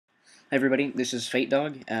Hi everybody, this is Fate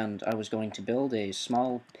Dog, and I was going to build a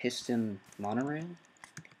small piston monorail.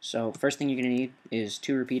 So first thing you're going to need is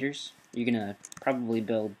 2 repeaters. You're going to probably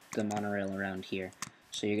build the monorail around here.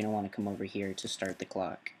 So you're going to want to come over here to start the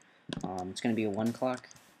clock. It's going to be a 1 clock.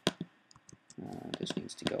 This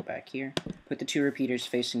needs to go back here. Put the 2 repeaters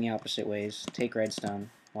facing the opposite ways. Take redstone,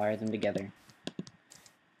 wire them together.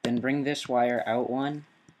 Then bring this wire out 1.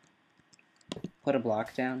 Put a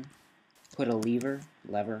block down. Put a lever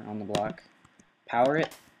on the block, power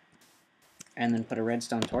it, and then put a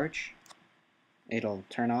redstone torch. It'll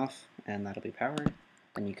turn off, and that'll be powered.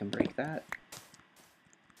 Then you can break that.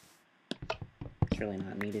 It's really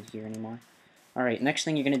not needed here anymore. Alright, next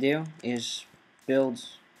thing you're going to do is build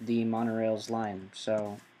the monorail's line.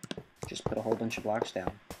 So just put a whole bunch of blocks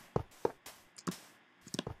down.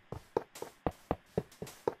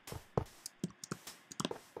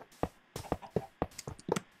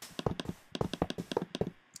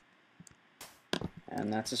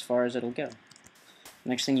 And that's as far as it'll go.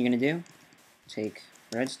 Next thing you're going to do, take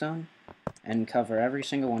redstone and cover every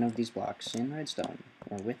single one of these blocks in redstone,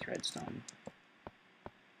 or with redstone.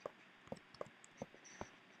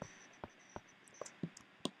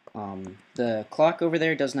 The clock over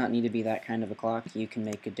there does not need to be that kind of a clock. You can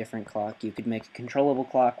make a different clock. You could make a controllable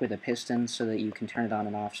clock with a piston so that you can turn it on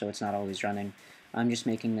and off so it's not always running. I'm just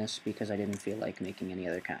making this because I didn't feel like making any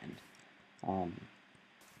other kind.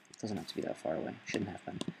 Doesn't have to be that far away. Shouldn't have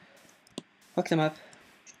been. Hook them up.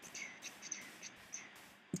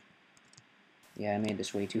 Yeah, I made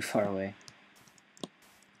this way too far away.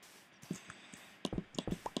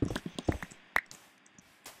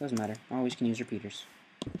 Doesn't matter. Always can use repeaters.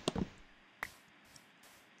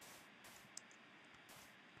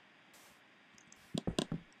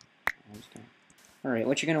 Alright,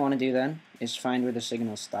 what you're going to want to do then is find where the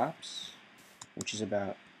signal stops, which is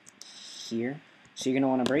about here. So you're going to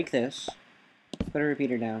want to break this, put a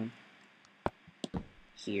repeater down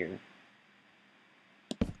here,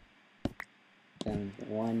 then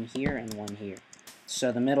 1 here and 1 here.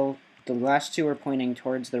 So the last 2 are pointing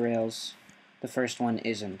towards the rails, the first one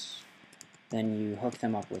isn't. Then you hook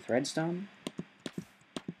them up with redstone,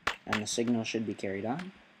 and the signal should be carried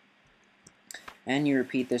on. And you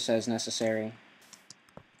repeat this as necessary.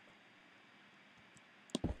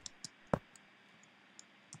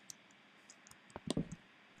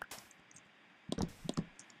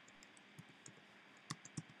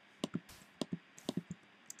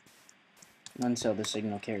 Until the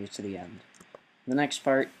signal carries to the end. The next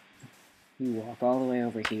part, you walk all the way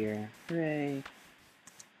over here. Hooray!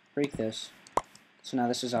 Break this. So now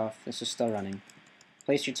this is off. This is still running.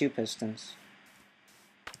 Place your 2 pistons.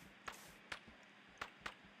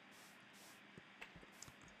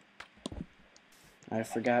 I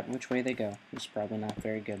forgot which way they go. It's probably not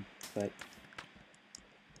very good, but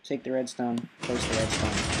take the redstone, place the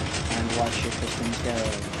redstone, and watch your pistons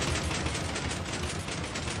go.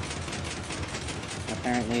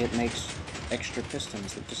 Apparently it makes extra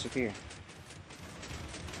pistons that disappear.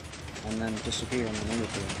 And then disappear, and then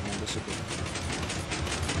reappear, and then disappear.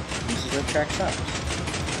 And this is where the track stops.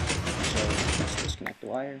 So let's disconnect the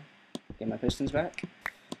wire, get my pistons back,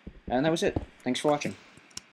 and that was it. Thanks for watching.